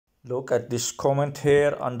Look at this comment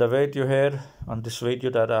here on the video here, on this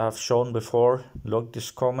video that I have shown before. Look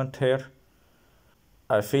this comment here.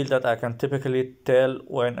 I feel that I can typically tell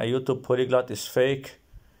when a YouTube polyglot is fake.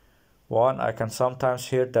 One, I can sometimes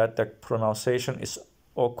hear that the pronunciation is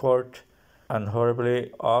awkward and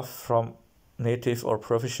horribly off from native or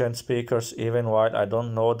proficient speakers, even while I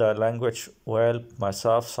don't know the language well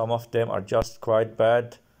myself. Some of them are just quite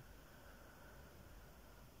bad.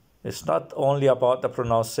 It's not only about the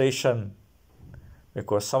pronunciation,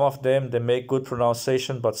 because some of them, they make good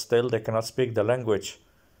pronunciation, but still they cannot speak the language.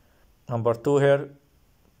 Number two here,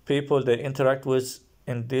 people they interact with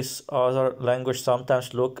in this other language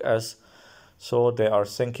sometimes look as so they are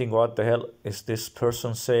thinking, what the hell is this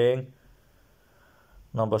person saying?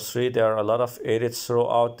 Number three, there are a lot of edits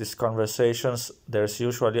throughout these conversations. There's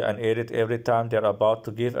usually an edit every time they're about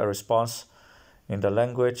to give a response in the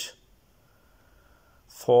language.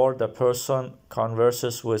 Four, the person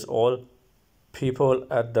converses with all people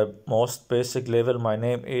at the most basic level. My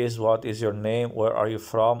name is, what is your name, where are you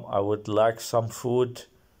from, I would like some food,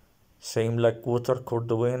 same like water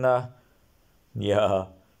Corduena. Yeah.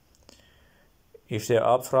 If they're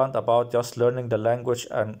upfront about just learning the language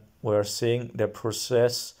and we're seeing the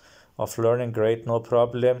process of learning, great, no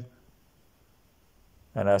problem.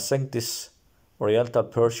 And I think this Oriental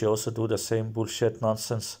Persian also do the same bullshit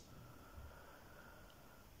nonsense.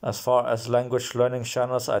 As far as language learning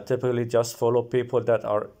channels, I typically just follow people that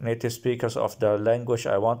are native speakers of the language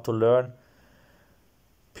I want to learn.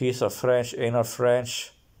 Piece of French, Inner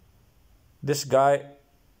French. This guy,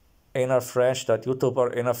 Inner French, that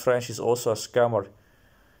YouTuber Inner French, is also a scammer.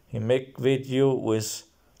 He made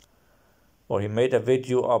a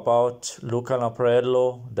video about Luca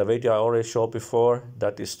Lamparello, the video I already showed before,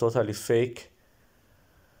 that is totally fake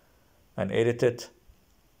and edited.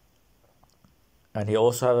 And he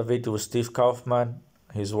also have a video with Steve Kaufman.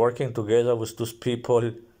 He's working together with those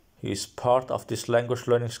people. He's part of this language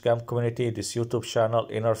learning scam community, this YouTube channel,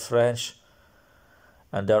 Inner French.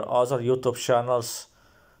 And there are other YouTube channels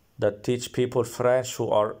that teach people French who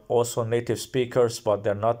are also native speakers, but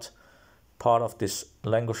they're not part of this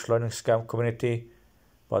language learning scam community.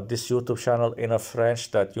 But this YouTube channel, Inner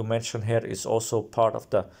French, that you mentioned here, is also part of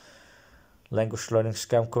the language learning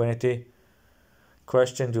scam community.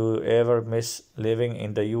 Question, do you ever miss living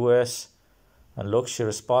in the US? And look, she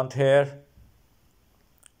respond here.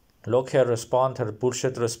 Look her respond, her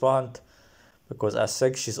bullshit respond. Because I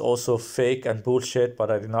think she's also fake and bullshit, but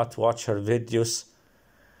I did not watch her videos.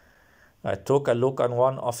 I took a look on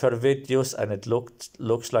one of her videos and it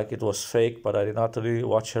looks like it was fake, but I did not really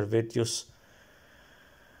watch her videos.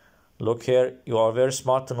 Look here, you are very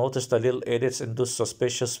smart to notice the little edits in those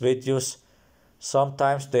suspicious videos.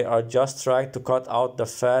 Sometimes they are just trying to cut out the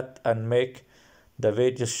fat and make the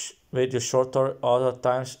video shorter. Other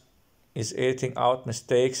times is editing out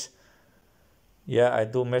mistakes. Yeah, I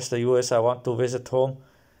do miss the US. I want to visit home.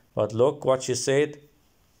 But look what she said.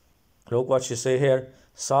 Look what she said here.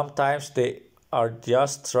 Sometimes they are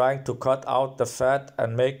just trying to cut out the fat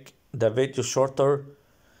and make the video shorter.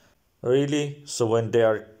 Really? So when they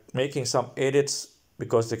are making some edits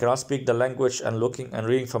because they cannot speak the language and looking and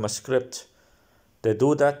reading from a script, they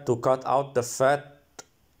do that to cut out the fat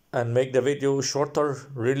and make the video shorter?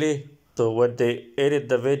 Really? So when they edit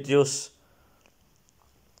the videos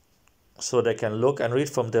so they can look and read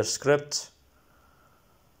from their script,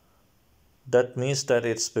 that means that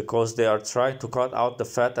it's because they are trying to cut out the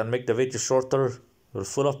fat and make the video shorter. You're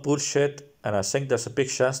full of bullshit, and I think there's a big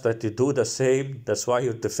chance that you do the same. That's why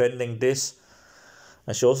you're defending this.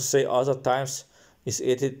 And she also say other times is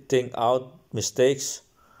editing out mistakes.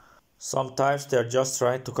 Sometimes they're just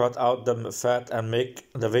trying to cut out the fat and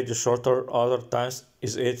make the video shorter. Other times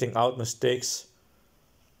is editing out mistakes.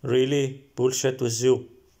 Really? Bullshit with you.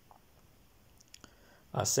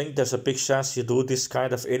 I think there's a big chance you do this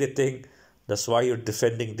kind of editing. That's why you're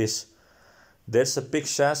defending this. There's a big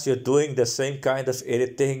chance you're doing the same kind of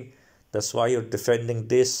editing. That's why you're defending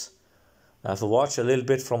this. I've watched a little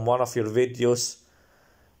bit from one of your videos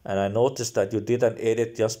and I noticed that you did an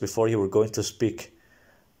edit just before you were going to speak.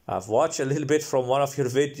 I've watched a little bit from one of your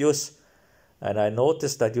videos and I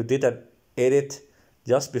noticed that you did an edit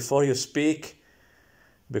just before you speak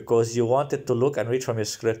because you wanted to look and read from your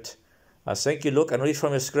script. I think you look and read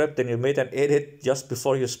from your script and you made an edit just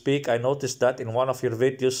before you speak. I noticed that in one of your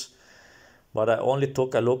videos, but I only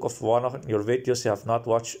took a look of one of your videos. You have not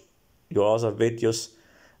watched your other videos,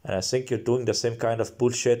 and I think you're doing the same kind of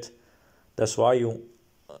bullshit. That's why you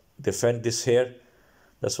defend this here.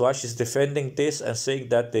 That's why she's defending this and saying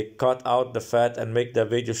that they cut out the fat and make the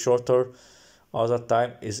video shorter. Other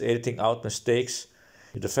time is editing out mistakes.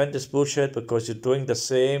 You defend this bullshit because you're doing the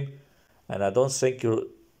same, and I don't think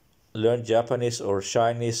you learn Japanese or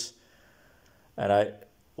Chinese. And I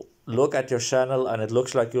look at your channel and it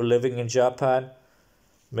looks like you're living in Japan.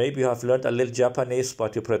 Maybe you have learned a little Japanese,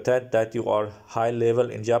 but you pretend that you are high level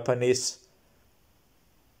in Japanese.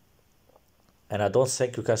 And I don't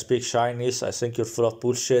think you can speak Chinese. I think you're full of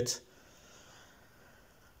bullshit.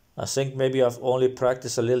 I think maybe you have only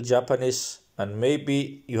practiced a little Japanese, and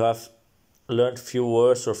maybe you have learned few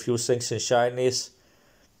words or few things in Chinese.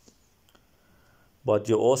 But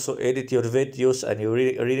you also edit your videos and you're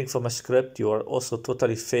reading from a script. You are also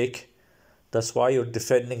totally fake. That's why you're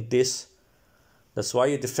defending this. That's why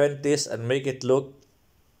you defend this and make it look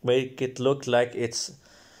like it's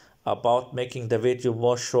about making the video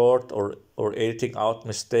more short or editing out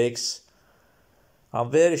mistakes.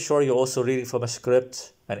 I'm very sure you're also reading from a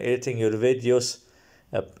script and editing your videos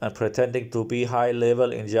and pretending to be high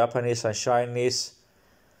level in Japanese and Chinese.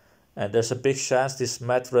 And there's a big chance this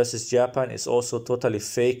math versus Japan is also totally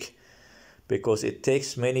fake, because it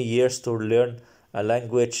takes many years to learn a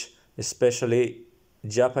language, especially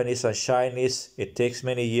Japanese and Chinese. It takes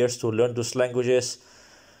many years to learn those languages.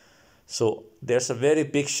 So there's a very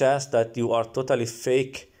big chance that you are totally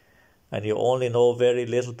fake and you only know very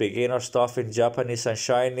little beginner stuff in Japanese and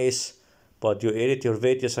Chinese, but you edit your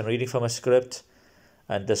videos and reading from a script.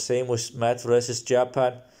 And the same with math versus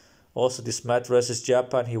Japan. Also, this math versus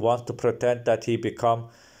Japan, he wants to pretend that he become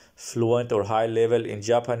fluent or high level in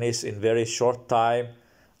Japanese in very short time.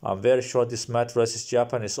 I'm very sure this math versus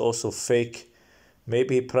Japan is also fake.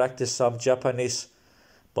 Maybe he practiced some Japanese,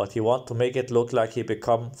 but he wants to make it look like he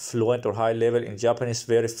become fluent or high level in Japanese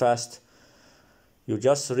very fast. You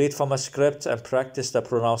just read from a script and practice the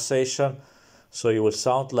pronunciation, so you will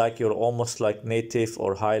sound like you're almost like native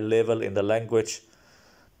or high level in the language.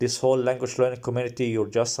 This whole language learning community, you're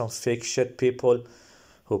just some fake shit people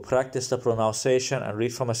who practice the pronunciation and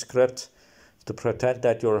read from a script to pretend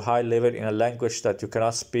that you're high level in a language that you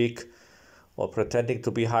cannot speak, or pretending to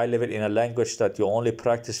be high level in a language that you only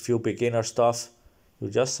practice few beginner stuff. You're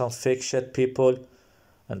just some fake shit people,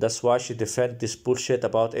 and that's why she defend this bullshit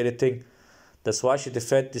about editing. That's why she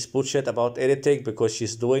defend this bullshit about editing, because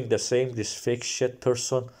she's doing the same, this fake shit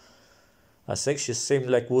person. I think she seems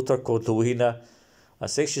like Water Corduina. I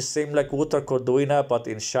think she seemed like Water Corduina, but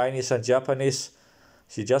in Chinese and Japanese.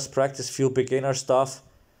 She just practiced few beginner stuff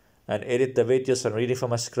and edit the videos and reading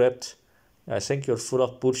from a script. I think you're full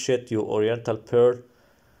of bullshit, you Oriental Pearl,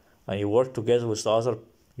 and you work together with other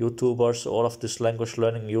YouTubers, all of these language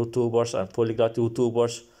learning YouTubers and polyglot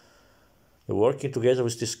YouTubers. You're working together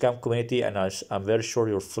with this scam community, and I'm very sure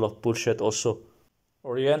you're full of bullshit also.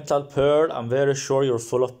 Oriental Pearl, I'm very sure you're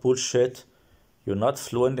full of bullshit. You're not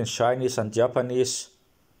fluent in Chinese and Japanese.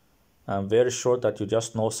 I'm very sure that you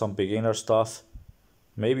just know some beginner stuff.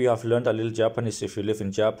 Maybe you have learned a little Japanese if you live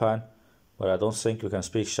in Japan, but I don't think you can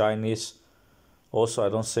speak Chinese. Also, I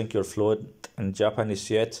don't think you're fluent in Japanese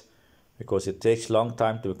yet, because it takes a long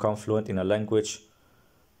time to become fluent in a language.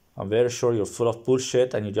 I'm very sure you're full of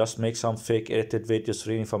bullshit and you just make some fake edited videos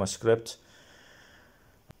reading from a script.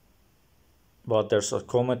 But there's a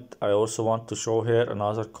comment I also want to show here,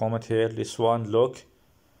 another comment here, this one, look.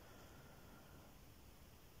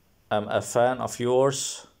 I'm a fan of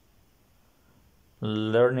yours.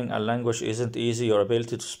 Learning a language isn't easy. Your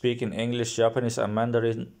ability to speak in English, Japanese and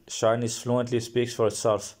Mandarin Chinese fluently speaks for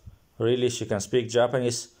itself. Really? She can speak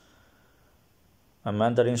Japanese and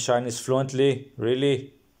Mandarin Chinese fluently?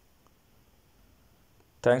 Really?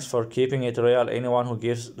 Thanks for keeping it real. Anyone who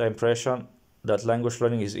gives the impression that language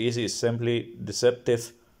learning is easy is simply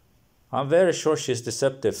deceptive. I'm very sure she's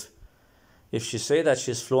deceptive. If she say that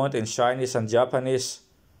she's fluent in Chinese and Japanese,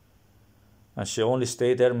 and she only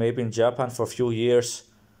stayed there maybe in Japan for a few years,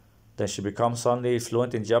 then she becomes suddenly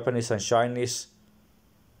fluent in Japanese and Chinese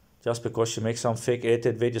just because she makes some fake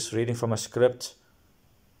edited videos reading from a script,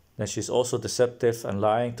 then she's also deceptive and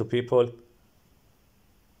lying to people.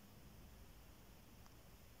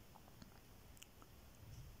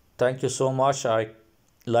 Thank you so much. I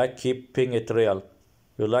like keeping it real.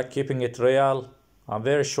 You like keeping it real? I'm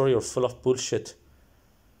very sure you're full of bullshit.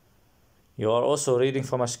 You are also reading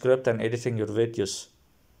from a script and editing your videos.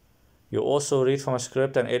 You also read from a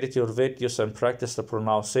script and edit your videos and practice the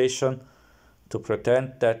pronunciation to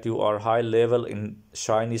pretend that you are high level in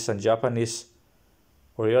Chinese and Japanese.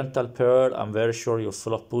 Oriental Pearl, I'm very sure you're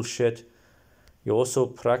full of bullshit. You also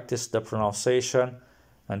practice the pronunciation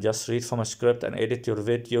and just read from a script and edit your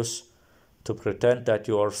videos to pretend that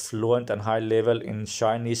you are fluent and high level in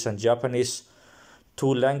Chinese and Japanese,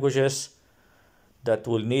 two languages that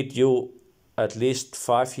will need you at least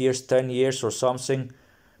 5 years, 10 years or something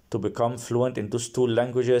to become fluent in those two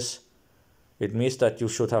languages. It means that you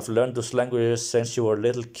should have learned those languages since you were a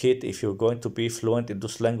little kid if you're going to be fluent in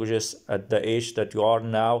those languages at the age that you are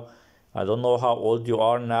now. I don't know how old you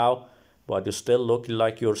are now, but you still look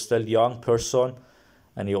like you're still a young person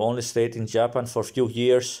and you only stayed in Japan for a few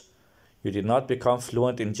years. You did not become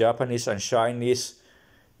fluent in Japanese and Chinese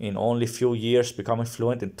in only few years. Becoming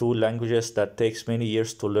fluent in two languages that takes many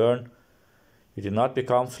years to learn. You did not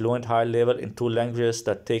become fluent high level in two languages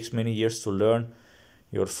that takes many years to learn.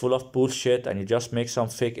 You're full of bullshit and you just make some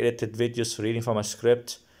fake edited videos reading from a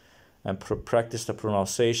script and practice the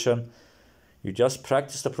pronunciation. You just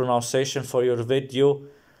practice the pronunciation for your video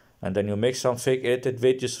and then you make some fake edited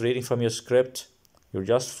videos reading from your script. You're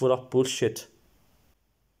just full of bullshit.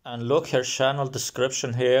 And look, her channel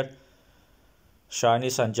description here.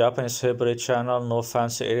 Chinese and Japanese hybrid channel, no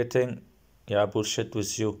fancy editing. Yeah, bullshit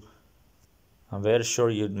with you. I'm very sure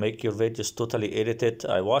you'd make your videos totally edited.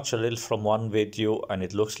 I watched a little from one video and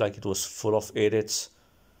it looks like it was full of edits.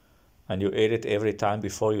 And you edit every time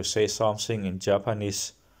before you say something in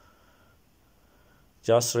Japanese.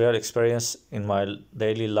 Just real experience in my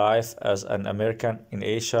daily life as an American in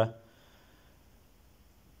Asia.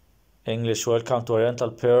 English, welcome to Oriental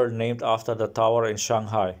Pearl, named after the tower in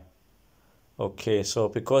Shanghai. Okay, so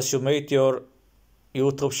because you made your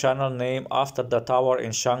YouTube channel name after the tower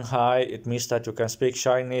in Shanghai, it means that you can speak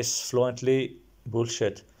Chinese fluently.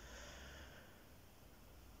 Bullshit.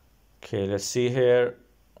 Okay, let's see here.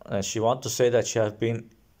 She wants to say that she has been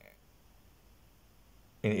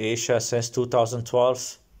in Asia since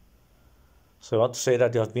 2012. So I want to say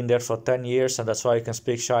that you have been there for 10 years and that's why you can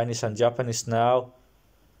speak Chinese and Japanese now.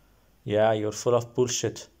 Yeah, you're full of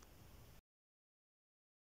bullshit.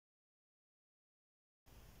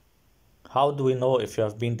 How do we know if you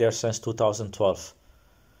have been there since 2012?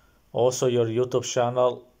 Also, your YouTube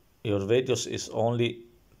channel, your videos is only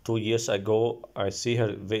 2 years ago. I see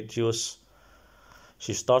her videos.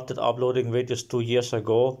 She started uploading videos 2 years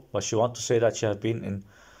ago, but she wants to say that she has been in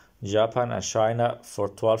Japan and China for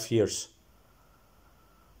 12 years.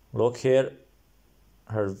 Look here,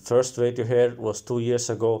 her first video here was 2 years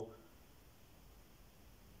ago,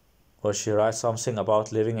 where she writes something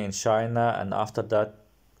about living in China, and after that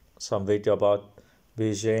some video about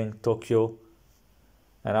Beijing, Tokyo,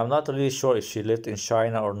 and I'm not really sure if she lived in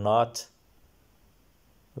China or not,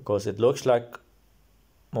 because it looks like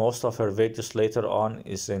most of her videos later on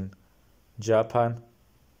is in Japan.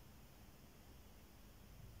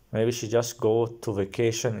 Maybe she just go to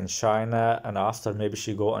vacation in China and after maybe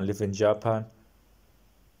she go and live in Japan.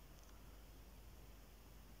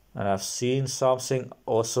 And I've seen something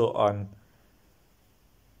also on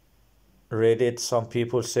Reddit. Some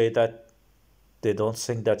people say that they don't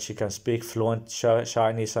think that she can speak fluent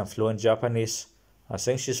Chinese and fluent Japanese. I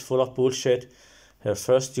think she's full of bullshit. Her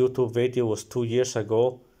first YouTube video was 2 years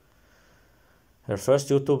ago. Her first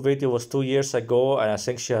YouTube video was 2 years ago, and I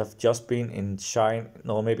think she have just been in China,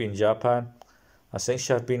 no, maybe in Japan. I think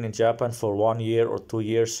she have been in Japan for 1 year or 2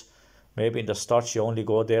 years. Maybe in the start she only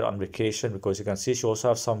go there on vacation, because you can see she also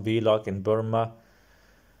have some vlog in Burma.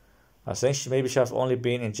 I think maybe she have only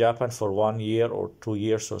been in Japan for 1 year or 2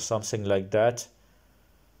 years or something like that.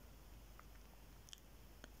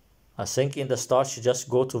 I think in the start she just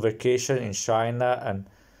go to vacation in China and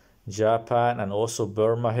Japan and also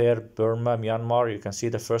Burma here, Burma, Myanmar. You can see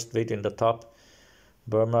the first video in the top,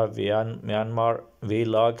 Burma, Myanmar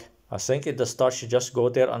vlog. I think in the start she just go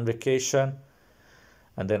there on vacation,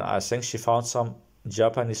 and then I think she found some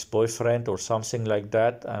Japanese boyfriend or something like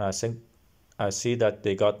that, and I think I see that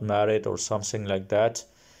they got married or something like that.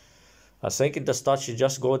 I think in the start she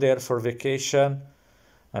just go there for vacation,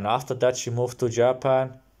 and after that she moved to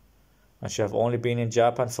Japan, and she have only been in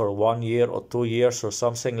Japan for 1 year or 2 years or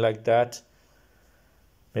something like that.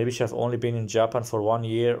 Maybe she have only been in Japan for 1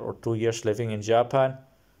 year or 2 years living in Japan,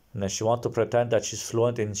 and then she want to pretend that she's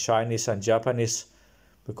fluent in Chinese and Japanese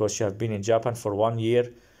because she have been in Japan for 1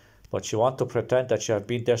 year, but she want to pretend that she have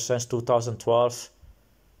been there since 2012.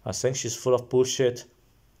 I think she's full of bullshit.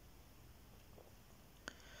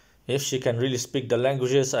 If she can really speak the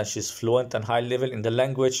languages and she's fluent and high level in the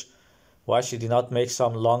language, why she did not make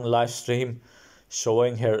some long live stream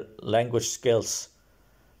showing her language skills?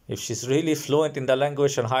 If she's really fluent in the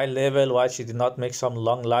language and high level, why she did not make some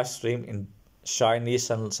long live stream in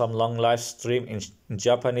Chinese and some long live stream in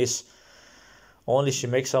Japanese? Only she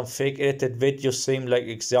makes some fake edited videos, same like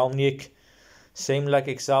Exaumnik.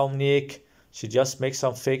 She just makes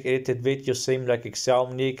some fake edited videos, same like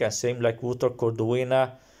Exaumnik and same like Wuter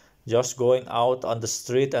Corduina, just going out on the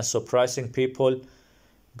street and surprising people.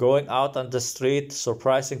 Going out on the street,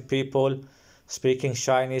 surprising people, speaking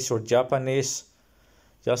Chinese or Japanese.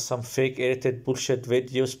 Just some fake edited bullshit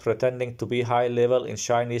videos pretending to be high level in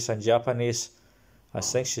Chinese and Japanese. I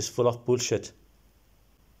think she's full of bullshit.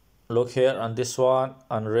 Look here on this one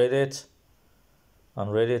on Reddit. On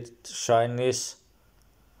Reddit, Chinese.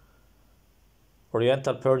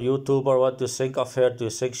 Oriental per YouTuber, what do you think of her? Do you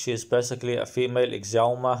think she is basically a female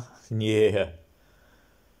Xiaoma? Yeah.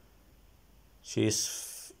 She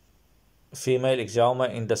is female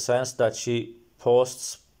Xiaoma in the sense that she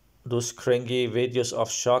posts those cringy videos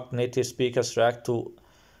of shocked native speakers react to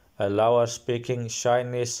a lower speaking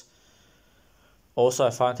Chinese. Also,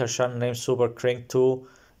 I find her channel name super cringe too.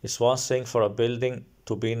 It's one thing for a building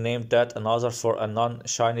to be named that, another for a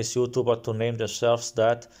non-Chinese YouTuber to name themselves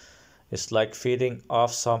that. It's like feeding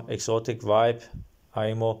off some exotic vibe.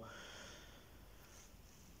 IMO.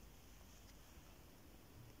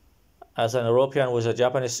 As an European with a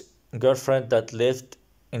Japanese girlfriend that lived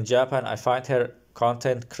in Japan, I find her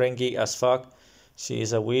content cringy as fuck. She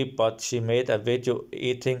is a weeb, but she made a video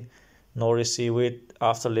eating nori seaweed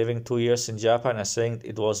after living 2 years in Japan and saying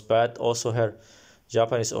it was bad. Also, her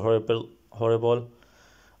Japanese is horrible.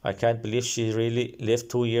 I can't believe she really lived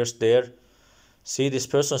 2 years there. See, this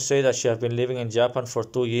person say that she have been living in Japan for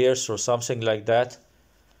 2 years or something like that.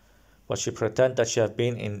 But she pretend that she have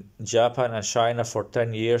been in Japan and China for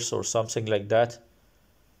 10 years or something like that.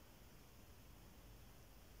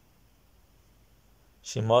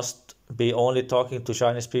 She must be only talking to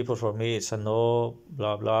Chinese people. For me, it's a no,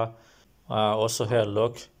 blah, blah. Also here,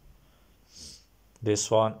 look. This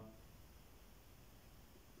one.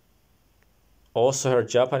 Also, her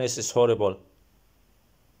Japanese is horrible.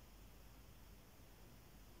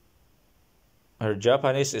 Her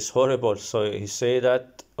Japanese is horrible. So he say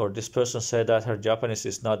that, or this person said that her Japanese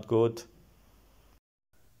is not good.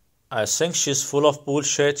 I think she's full of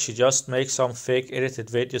bullshit. She just makes some fake edited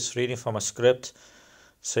videos reading from a script.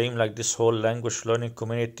 Same like this whole language learning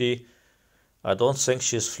community. I don't think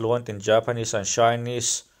she's fluent in Japanese and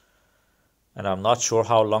Chinese. And I'm not sure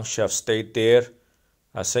how long she have stayed there.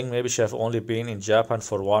 I think maybe she have only been in Japan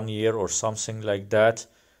for 1 year or something like that.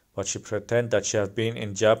 But she pretend that she have been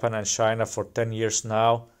in Japan and China for 10 years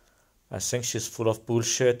now. I think she's full of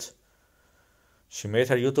bullshit. She made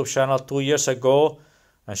her YouTube channel 2 years ago.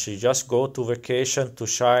 And she just go to vacation to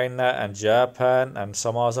China and Japan and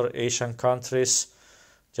some other Asian countries.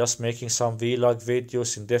 Just making some vlog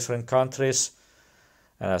videos in different countries.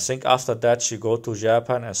 And I think after that she go to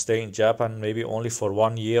Japan and stay in Japan maybe only for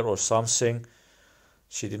 1 year or something.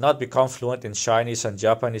 She did not become fluent in Chinese and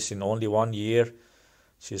Japanese in only 1 year.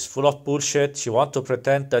 She's full of bullshit. She want to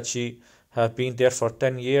pretend that she have been there for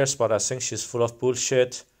 10 years, but I think she's full of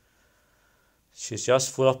bullshit. She's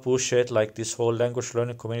just full of bullshit, like this whole language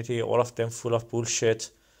learning community, all of them full of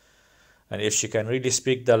bullshit. And if she can really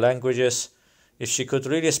speak the languages, if she could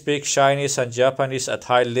really speak Chinese and Japanese at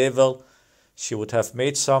high level, she would have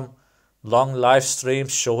made some long live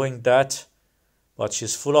streams showing that. But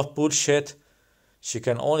she's full of bullshit. She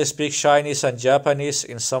can only speak Chinese and Japanese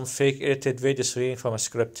in some fake edited videos reading from a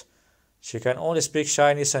script. She can only speak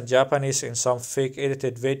Chinese and Japanese in some fake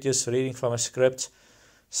edited videos reading from a script.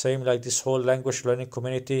 Same like this whole language learning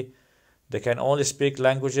community. They can only speak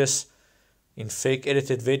languages in fake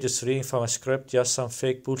edited videos reading from a script. Just some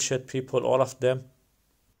fake bullshit people, all of them.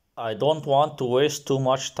 I don't want to waste too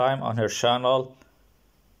much time on her channel,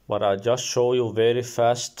 but I'll just show you very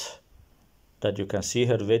fast that you can see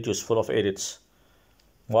her video is full of edits.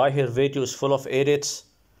 Why her video is full of edits?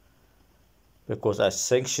 Because I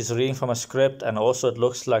think she's reading from a script, and also it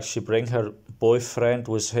looks like she bring her boyfriend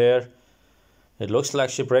with her. It looks like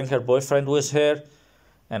she bring her boyfriend with her,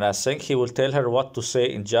 and I think he will tell her what to say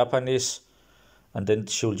in Japanese, and then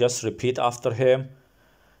she will just repeat after him.